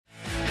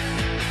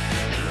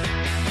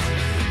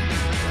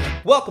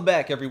Welcome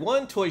back,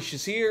 everyone.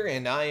 Toyshiz here,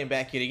 and I am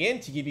back yet again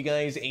to give you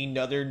guys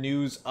another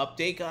news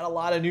update. Got a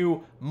lot of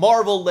new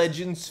Marvel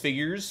Legends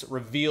figures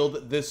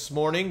revealed this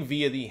morning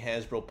via the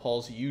Hasbro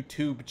Pulse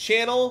YouTube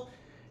channel.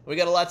 We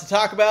got a lot to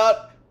talk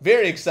about.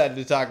 Very excited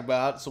to talk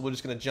about, so we're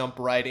just going to jump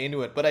right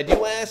into it. But I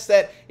do ask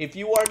that if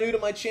you are new to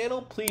my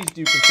channel, please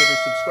do consider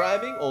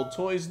subscribing. Old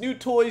toys, new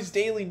toys,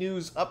 daily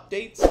news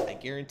updates. I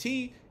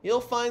guarantee you'll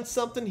find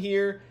something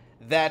here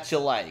that you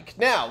like.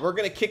 Now, we're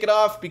going to kick it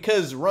off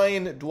because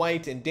Ryan,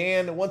 Dwight, and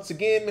Dan, once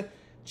again,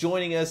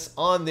 joining us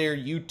on their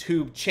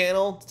YouTube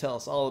channel to tell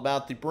us all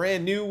about the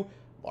brand new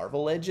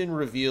Marvel Legend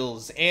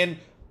reveals. And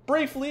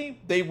briefly,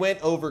 they went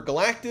over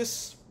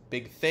Galactus.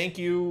 Big thank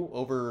you.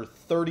 Over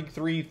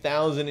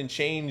 33,000 and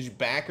change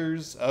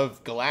backers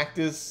of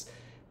Galactus.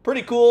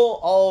 Pretty cool.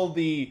 All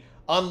the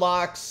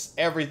unlocks,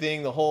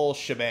 everything, the whole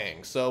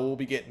shebang. So we'll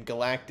be getting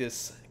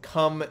Galactus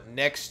come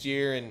next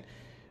year. And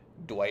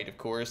Dwight, of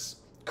course.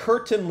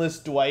 Curtainless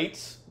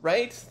Dwight,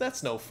 right?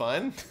 That's no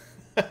fun.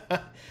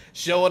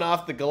 Showing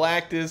off the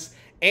Galactus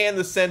and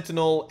the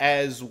Sentinel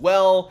as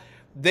well.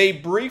 They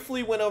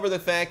briefly went over the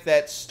fact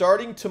that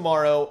starting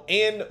tomorrow,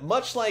 and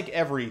much like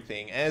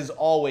everything, as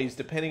always,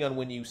 depending on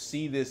when you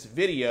see this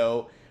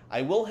video,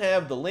 I will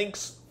have the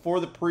links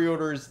for the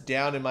pre-orders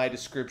down in my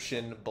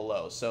description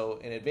below. So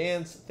in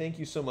advance, thank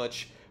you so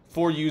much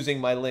for using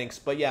my links.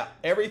 But yeah,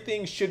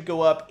 everything should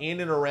go up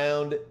in and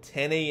around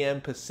 10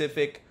 a.m.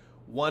 Pacific,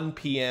 1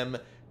 p.m.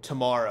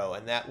 tomorrow,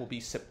 and that will be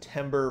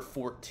September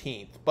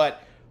 14th.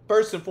 But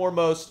first and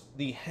foremost,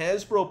 the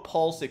Hasbro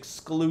Pulse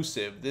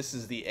exclusive, this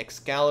is the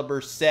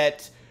Excalibur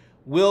set,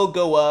 will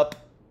go up.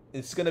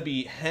 It's going to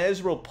be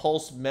Hasbro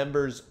Pulse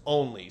members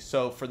only.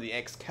 So for the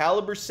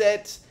Excalibur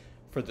set,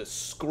 for the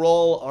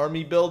Skrull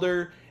Army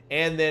Builder,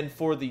 and then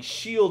for the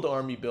Shield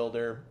Army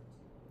Builder,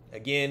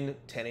 again,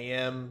 10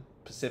 a.m.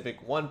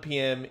 Pacific, 1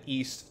 p.m.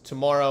 East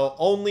tomorrow.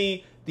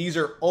 Only, these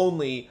are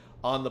only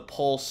on the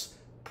Pulse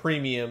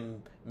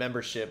Premium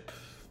membership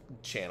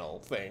channel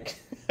thing.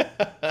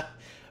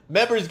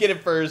 Members get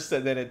it first,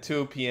 and then at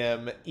 2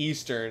 p.m.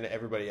 Eastern,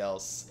 everybody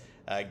else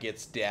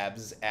gets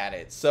dabs at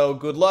it. So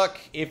good luck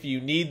if you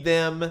need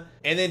them.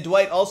 And then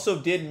Dwight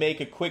also did make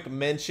a quick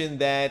mention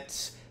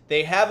that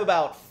they have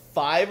about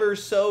 5 or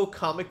so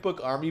comic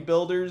book army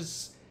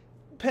builders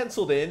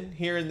penciled in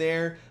here and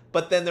there,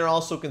 but then they're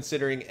also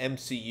considering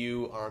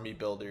MCU army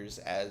builders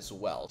as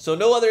well. So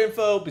no other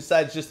info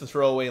besides just the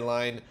throwaway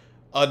line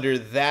under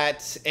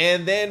that.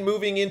 And then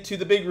moving into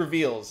the big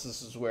reveals,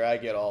 this is where I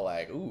get all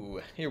like, ooh,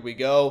 here we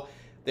go.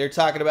 They're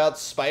talking about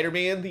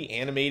Spider-Man, the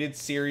animated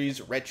series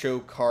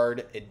retro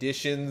card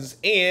editions,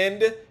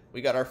 and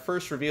we got our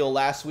first reveal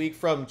last week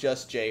from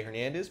Just Jay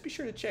Hernandez. Be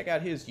sure to check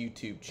out his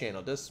YouTube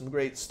channel, does some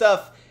great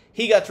stuff.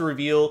 He got to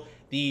reveal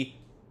the,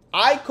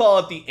 I call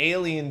it the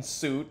alien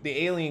suit,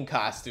 the alien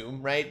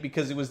costume, right?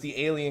 Because it was the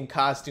alien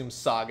costume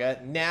saga.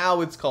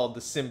 Now it's called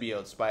the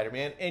Symbiote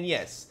Spider-Man, and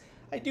yes,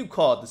 I do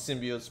call it the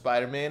Symbiote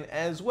Spider-Man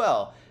as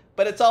well.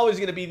 But it's always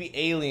going to be the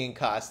alien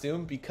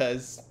costume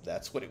because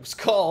that's what it was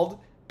called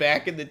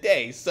back in the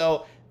day.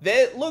 So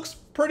that looks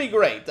pretty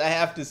great, I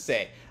have to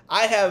say.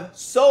 I have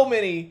so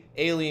many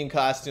alien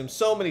costumes,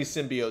 so many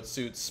symbiote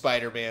suits,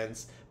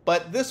 Spider-Mans.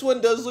 But this one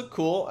does look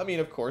cool. I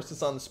mean, of course,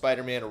 it's on the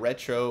Spider-Man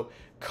retro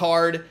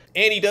card.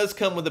 And he does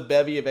come with a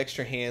bevy of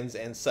extra hands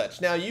and such.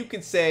 Now, you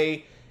could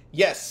say,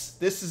 yes,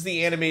 this is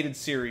the animated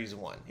series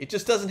one. It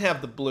just doesn't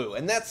have the blue.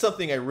 And that's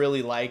something I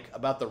really like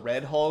about the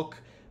Red Hulk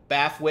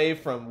Bathwave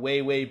from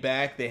way, way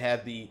back. They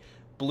had the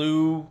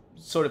blue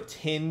sort of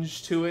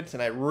tinge to it,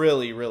 and I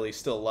really, really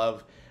still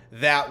love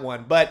that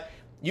one. But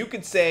you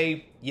could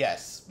say,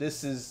 yes,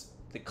 this is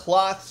the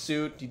cloth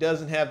suit. He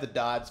doesn't have the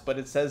dots, but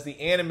it says the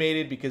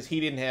animated because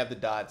he didn't have the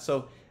dots.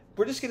 So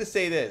we're just going to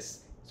say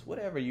this. It's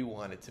whatever you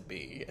want it to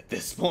be at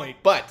this point.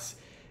 But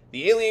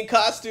the alien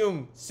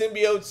costume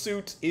symbiote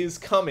suit is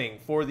coming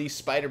for the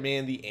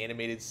Spider-Man, the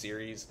animated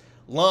series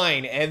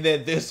line. And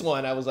then this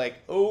one, I was like,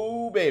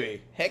 oh,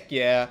 baby, heck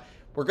yeah.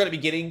 We're going to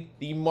be getting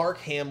the Mark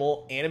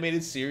Hamill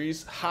animated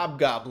series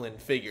Hobgoblin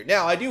figure.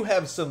 Now, I do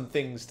have some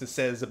things to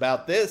say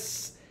about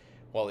this.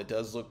 While it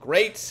does look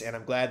great, and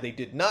I'm glad they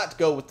did not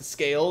go with the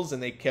scales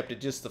and they kept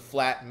it just the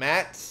flat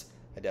matte.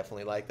 I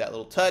definitely like that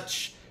little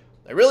touch.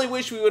 I really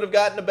wish we would have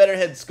gotten a better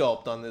head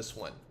sculpt on this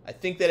one. I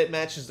think that it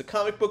matches the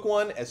comic book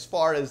one as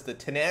far as the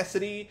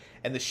tenacity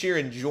and the sheer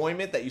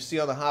enjoyment that you see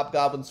on the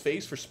Hobgoblin's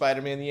face for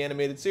Spider-Man the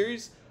Animated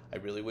Series. I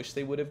really wish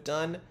they would have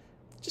done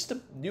just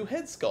a new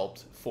head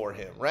sculpt for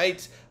him,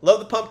 right? Love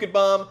the pumpkin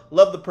bomb,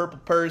 love the purple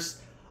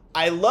purse.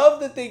 I love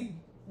that they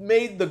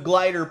made the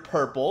glider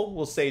purple,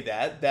 we'll say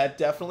that. That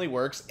definitely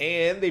works,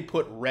 and they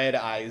put red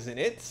eyes in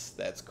it.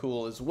 That's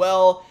cool as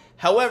well.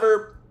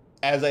 However,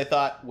 as I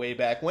thought way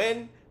back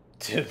when,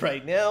 to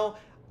right now,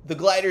 the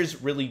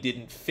gliders really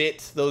didn't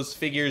fit those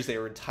figures. They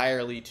were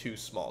entirely too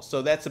small.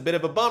 So that's a bit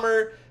of a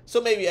bummer. So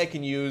maybe I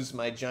can use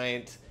my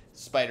giant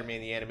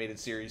Spider-Man the Animated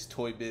Series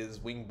Toy Biz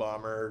Wing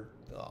Bomber,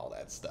 all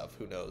that stuff,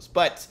 who knows.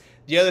 But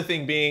the other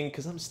thing being,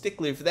 because I'm a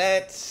stickler for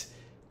that,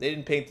 They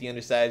didn't paint the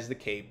undersides of the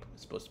cape.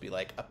 It's supposed to be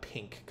like a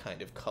pink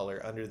kind of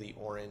color under the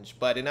orange.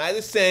 But in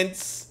either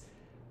sense,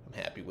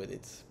 I'm happy with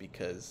it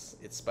because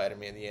it's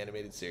Spider-Man the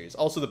Animated Series.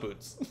 Also the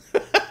boots.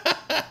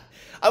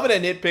 I'm going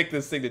to nitpick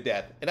this thing to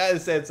death. In either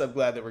sense, I'm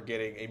glad that we're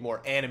getting a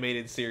more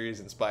animated series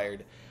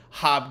inspired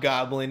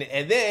Hobgoblin.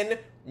 And then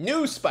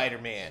new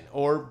Spider-Man,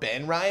 or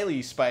Ben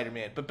Reilly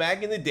Spider-Man. But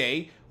back in the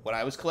day, when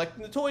I was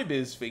collecting the Toy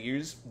Biz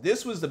figures,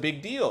 this was the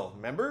big deal.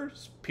 Remember?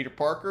 Peter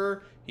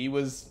Parker, he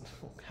was,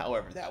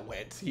 however that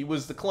went. He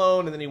was the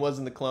clone, and then he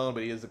wasn't the clone,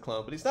 but he is the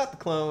clone. But he's not the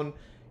clone.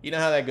 You know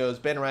how that goes.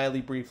 Ben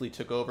Reilly briefly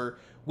took over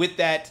with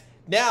that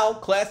now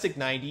classic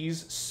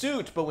 90s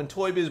suit. But when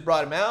Toy Biz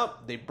brought him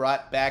out, they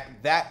brought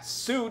back that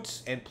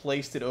suit and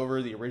placed it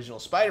over the original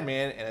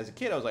Spider-Man. And as a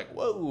kid, I was like,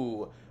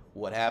 whoa,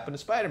 what happened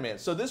to Spider-Man?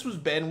 So this was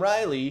Ben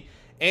Reilly,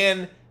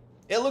 and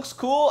it looks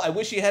cool. I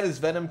wish he had his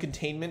Venom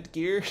containment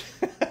gear.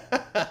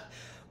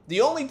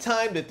 The only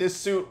time that this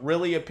suit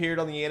really appeared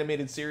on the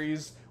animated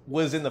series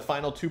was in the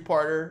final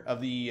two-parter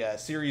of the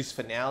series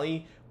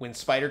finale when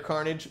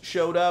Spider-Carnage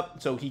showed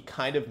up. So he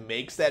kind of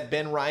makes that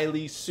Ben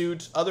Reilly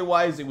suit.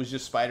 Otherwise, it was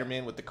just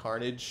Spider-Man with the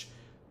Carnage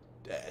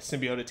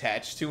symbiote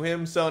attached to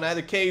him. So in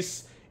either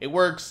case, it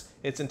works.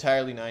 It's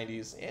entirely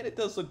 90s, and it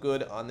does look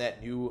good on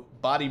that new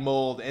body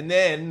mold. And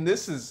then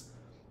this is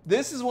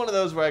one of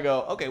those where I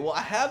go, okay, well,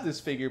 I have this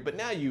figure, but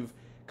now you've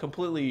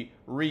completely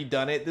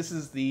redone it. This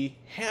is the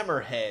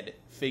Hammerhead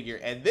figure,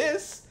 and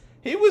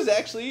he was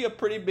actually a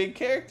pretty big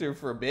character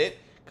for a bit,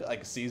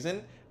 like a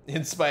season,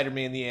 in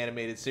Spider-Man the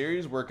Animated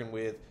Series, working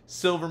with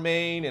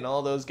Silvermane and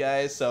all those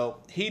guys. So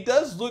he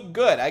does look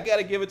good. I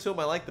gotta give it to him.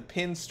 I like the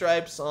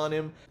pinstripes on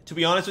him. To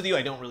be honest with you,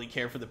 I don't really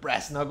care for the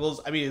brass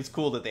knuckles. I mean, it's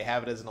cool that they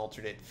have it as an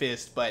alternate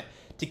fist, but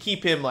to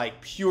keep him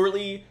like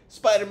purely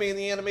Spider-Man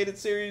the Animated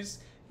Series,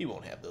 he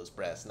won't have those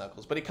brass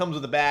knuckles. But he comes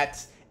with a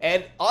bat,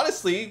 and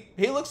honestly,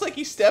 he looks like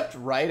he stepped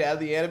right out of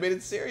the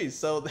animated series,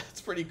 so that's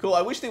pretty cool.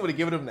 I wish they would have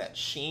given him that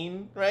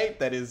sheen, right?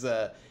 That is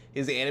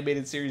his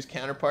animated series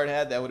counterpart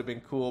had. That would have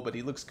been cool, but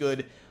he looks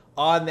good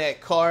on that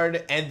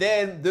card. And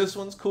then this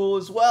one's cool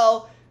as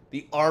well.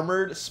 The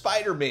Armored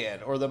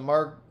Spider-Man, or the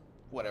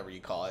whatever you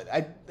call it.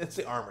 It's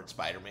the Armored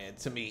Spider-Man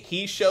to me.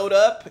 He showed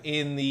up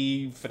in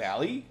the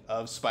finale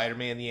of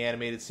Spider-Man the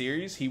Animated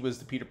Series. He was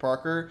the Peter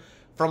Parker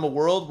from a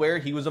world where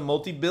he was a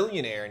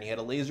multi-billionaire, and he had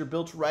a laser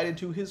built right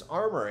into his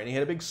armor, and he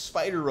had a big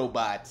spider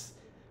robot.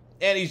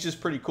 And he's just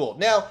pretty cool.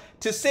 Now,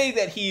 to say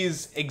that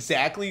he's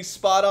exactly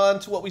spot on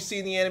to what we see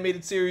in the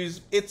animated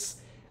series,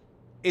 it's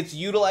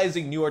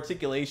utilizing new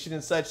articulation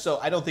and such, so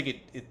I don't think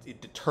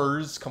it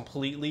deters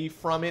completely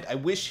from it. I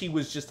wish he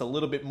was just a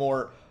little bit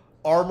more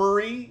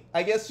armory,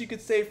 I guess you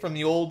could say, from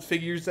the old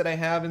figures that I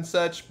have and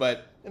such,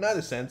 but in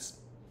either sense,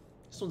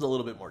 this one's a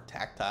little bit more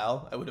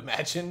tactile, I would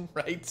imagine,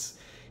 right?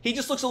 He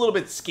just looks a little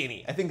bit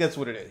skinny. I think that's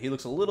what it is. He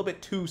looks a little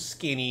bit too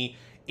skinny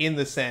in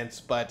the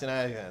sense, but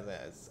I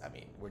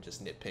mean, we're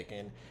just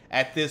nitpicking.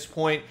 At this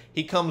point,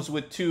 he comes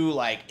with two,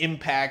 like,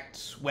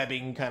 impact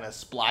webbing kind of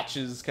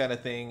splotches kind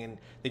of thing, and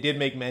they did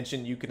make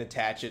mention you can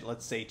attach it,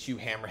 let's say, to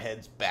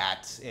Hammerhead's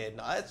bat,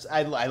 and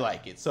I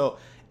like it. So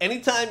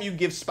anytime you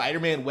give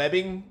Spider-Man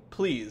webbing,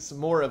 please,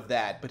 more of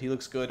that, but he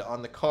looks good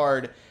on the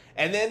card.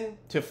 And then,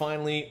 to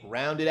finally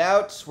round it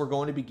out, we're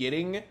going to be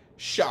getting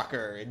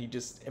Shocker, and you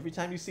just, every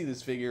time you see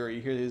this figure or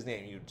you hear his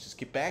name, you just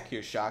get back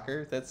here,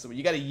 Shocker. That's,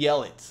 you got to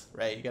yell it,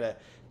 right? You got to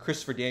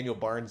Christopher Daniel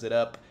Barnes it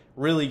up,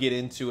 really get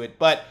into it.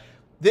 But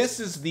this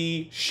is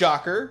the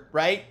Shocker,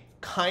 right?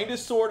 Kind of,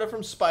 sort of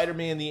from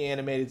Spider-Man the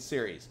Animated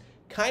Series.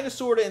 Kind of,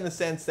 sort of in the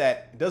sense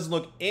that it doesn't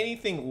look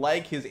anything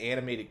like his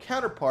animated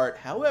counterpart.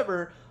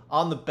 However,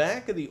 on the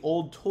back of the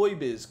old Toy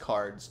Biz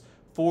cards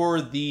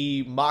for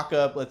the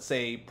mock-up, let's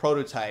say,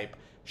 prototype,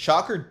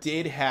 Shocker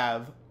did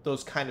have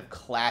those kind of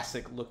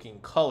classic looking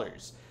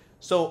colors.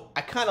 So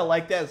I kind of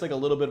like that. It's like a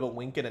little bit of a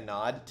wink and a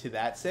nod to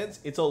that sense.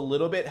 It's a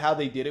little bit how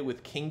they did it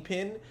with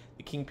Kingpin.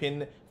 The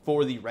Kingpin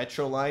for the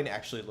retro line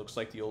actually looks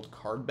like the old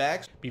card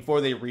backs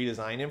before they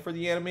redesigned him for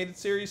the animated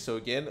series. So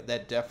again,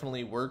 that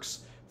definitely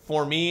works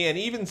for me. And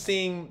even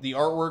seeing the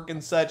artwork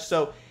and such.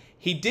 So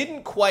he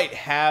didn't quite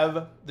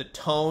have the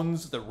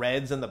tones, the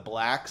reds and the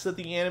blacks that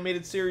the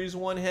animated series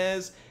one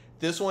has.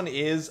 This one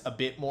is a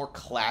bit more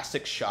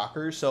classic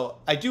Shocker, so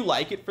I do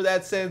like it for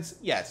that sense.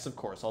 Yes, of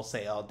course, I'll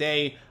say all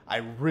day, I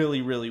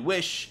really, really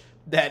wish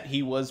that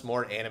he was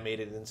more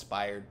animated and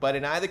inspired. But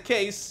in either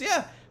case,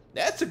 yeah,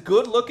 that's a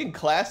good-looking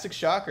classic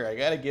Shocker. I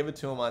gotta give it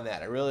to him on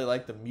that. I really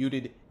like the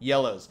muted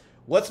yellows.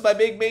 What's my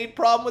big main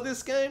problem with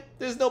this guy?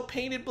 There's no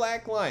painted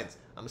black lines.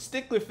 I'm a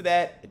stickler for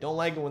that. I don't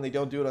like it when they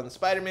don't do it on the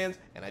Spider-Mans,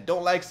 and I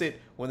don't like it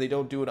when they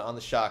don't do it on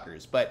the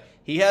Shockers. But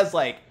he has,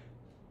 like,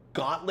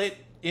 gauntlet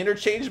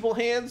interchangeable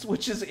hands,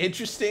 which is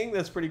interesting.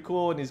 That's pretty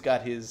cool. And he's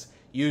got his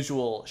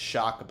usual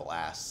shock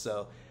blast.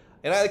 So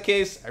in either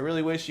case, I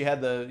really wish you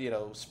had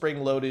the,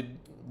 spring-loaded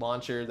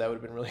launcher. That would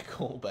have been really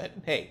cool. But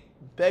hey,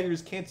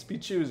 beggars can't be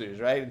choosers,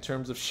 right? In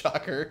terms of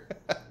Shocker.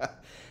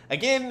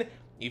 Again,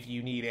 if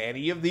you need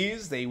any of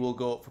these, they will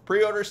go up for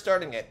pre-order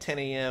starting at 10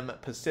 a.m.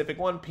 Pacific,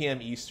 1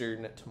 p.m.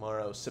 Eastern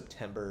tomorrow,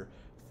 September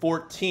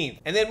 14th.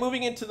 And then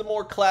moving into the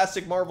more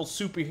classic Marvel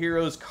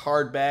superheroes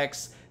card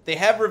backs, they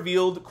have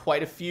revealed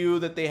quite a few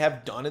that they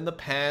have done in the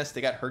past.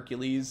 They got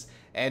Hercules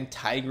and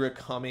Tigra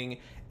coming.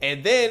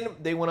 And then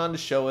they went on to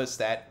show us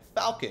that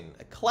Falcon,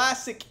 a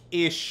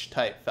classic-ish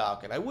type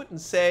Falcon. I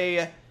wouldn't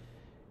say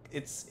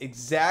it's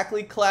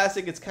exactly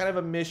classic. It's kind of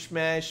a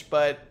mishmash,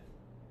 but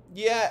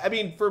yeah, I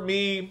mean, for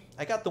me,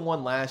 I got the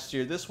one last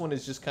year. This one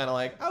is just kind of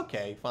like,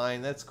 okay,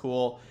 fine, that's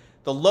cool.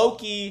 The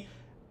Loki,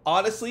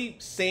 honestly,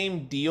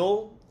 same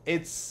deal.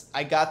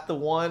 I got the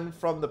one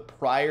from the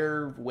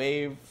prior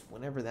wave,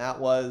 whenever that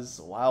was,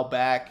 a while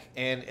back,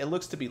 and it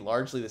looks to be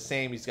largely the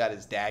same. He's got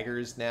his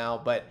daggers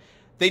now, but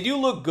they do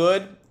look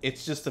good.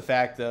 It's just the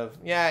fact of,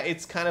 yeah,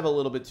 it's kind of a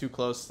little bit too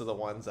close to the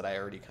ones that I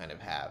already kind of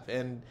have.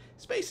 And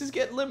space is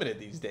getting limited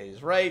these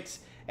days, right?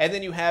 And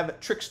then you have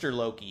Trickster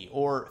Loki,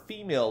 or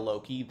Female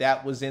Loki.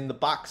 That was in the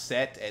box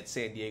set at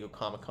San Diego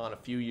Comic-Con a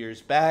few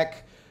years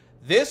back.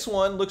 This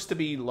one looks to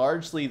be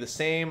largely the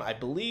same. I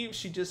believe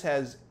she just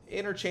has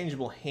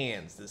interchangeable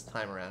hands this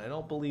time around. I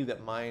don't believe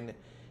that mine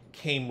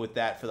came with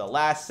that for the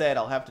last set.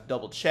 I'll have to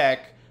double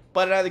check.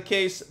 But in either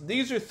case,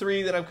 these are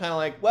three that I'm kind of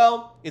like,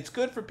 well, it's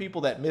good for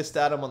people that missed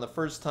out on the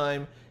first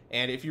time.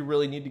 And if you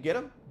really need to get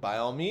them, by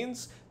all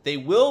means, they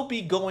will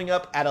be going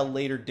up at a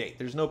later date.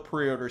 There's no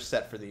pre-order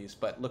set for these,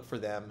 but look for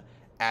them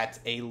at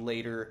a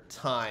later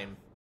time.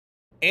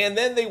 And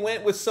then they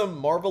went with some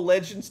Marvel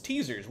Legends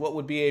teasers. What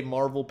would be a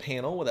Marvel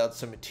panel without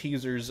some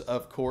teasers,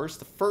 of course?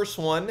 The first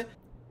one,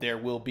 there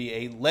will be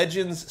a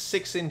Legends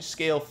 6-inch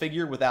scale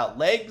figure without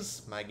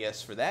legs. My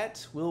guess for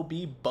that will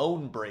be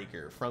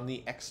Bonebreaker from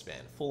the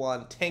X-Men.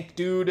 Full-on tank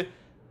dude.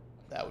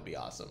 That would be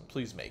awesome.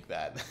 Please make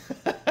that.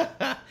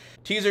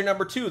 Teaser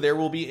number 2, there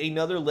will be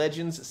another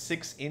Legends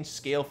 6-inch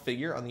scale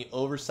figure on the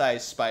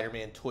oversized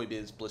Spider-Man Toy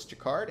Biz blister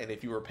card. And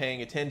if you were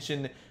paying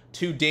attention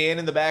to Dan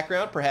in the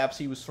background, perhaps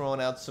he was throwing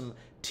out some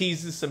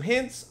teases, some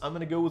hints. I'm going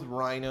to go with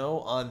Rhino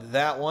on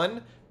that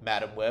one.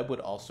 Madam Web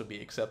would also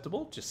be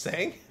acceptable, just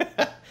saying.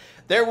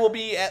 There will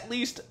be at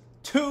least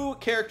 2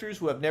 characters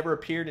who have never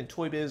appeared in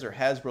Toy Biz or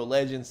Hasbro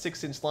Legends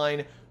 6-inch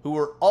line who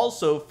were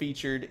also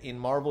featured in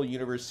Marvel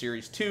Universe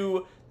Series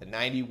 2, the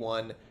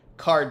 91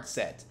 card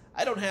set.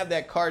 I don't have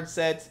that card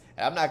set,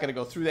 and I'm not going to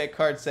go through that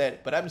card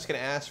set, but I'm just going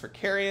to ask for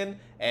Carrion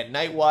and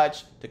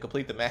Nightwatch to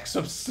complete the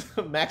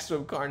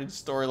Maximum Carnage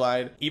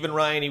storyline. Even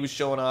Ryan, he was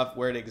showing off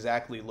where it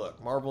exactly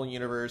looked. Marvel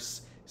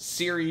Universe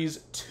Series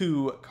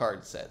 2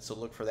 card set, so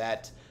look for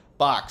that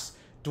box.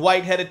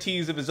 Dwight had a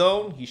tease of his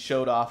own. He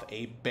showed off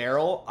a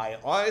barrel. I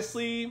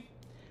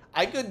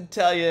couldn't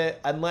tell you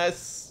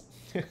unless...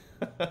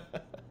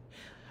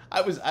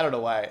 I don't know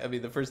why. I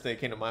mean, the first thing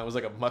that came to mind was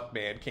like a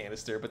Muckman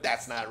canister, but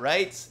that's not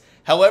right.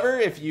 However,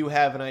 if you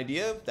have an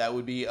idea, that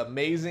would be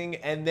amazing.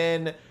 And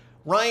then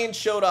Ryan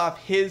showed off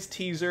his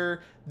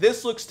teaser.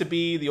 This looks to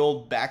be the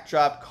old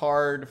backdrop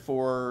card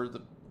for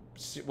the,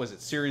 was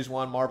it Series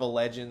 1 Marvel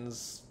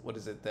Legends? What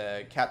is it?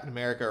 The Captain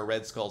America or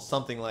Red Skull,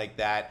 something like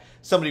that.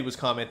 Somebody was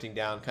commenting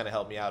down, kind of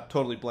helped me out.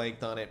 Totally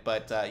blanked on it,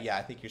 but yeah,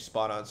 I think you're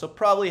spot on. So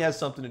probably has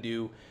something to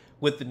do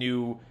with the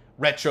new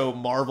retro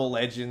Marvel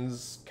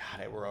Legends.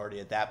 God, we're already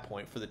at that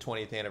point for the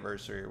 20th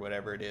anniversary or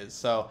whatever it is.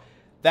 So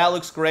that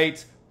looks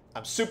great.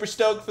 I'm super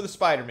stoked for the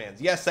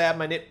Spider-Mans. Yes, I have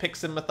my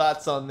nitpicks and my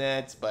thoughts on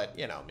that, but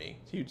you know me,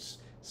 huge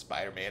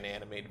Spider-Man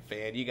animated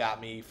fan. You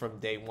got me from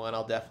day one.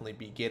 I'll definitely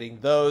be getting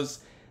those.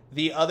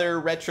 The other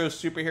retro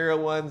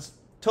superhero ones,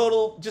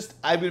 total, just,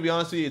 I'm going to be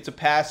honest with you, it's a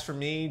pass for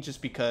me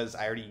just because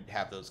I already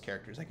have those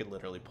characters. I could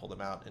literally pull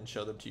them out and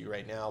show them to you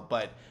right now,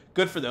 but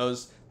good for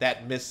those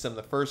that missed them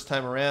the first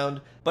time around.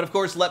 But of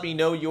course, let me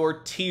know your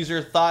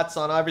teaser thoughts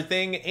on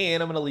everything,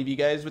 and I'm going to leave you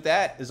guys with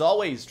that. As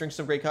always, drink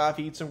some great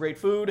coffee, eat some great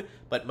food,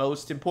 but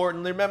most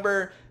importantly,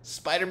 remember,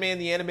 Spider-Man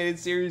the Animated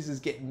Series is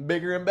getting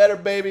bigger and better,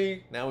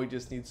 baby. Now we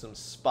just need some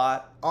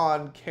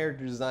spot-on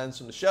character designs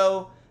from the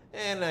show,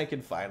 and I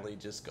can finally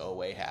just go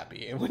away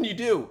happy. And when you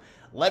do,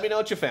 let me know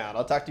what you found.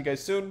 I'll talk to you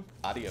guys soon.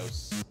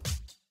 Adios.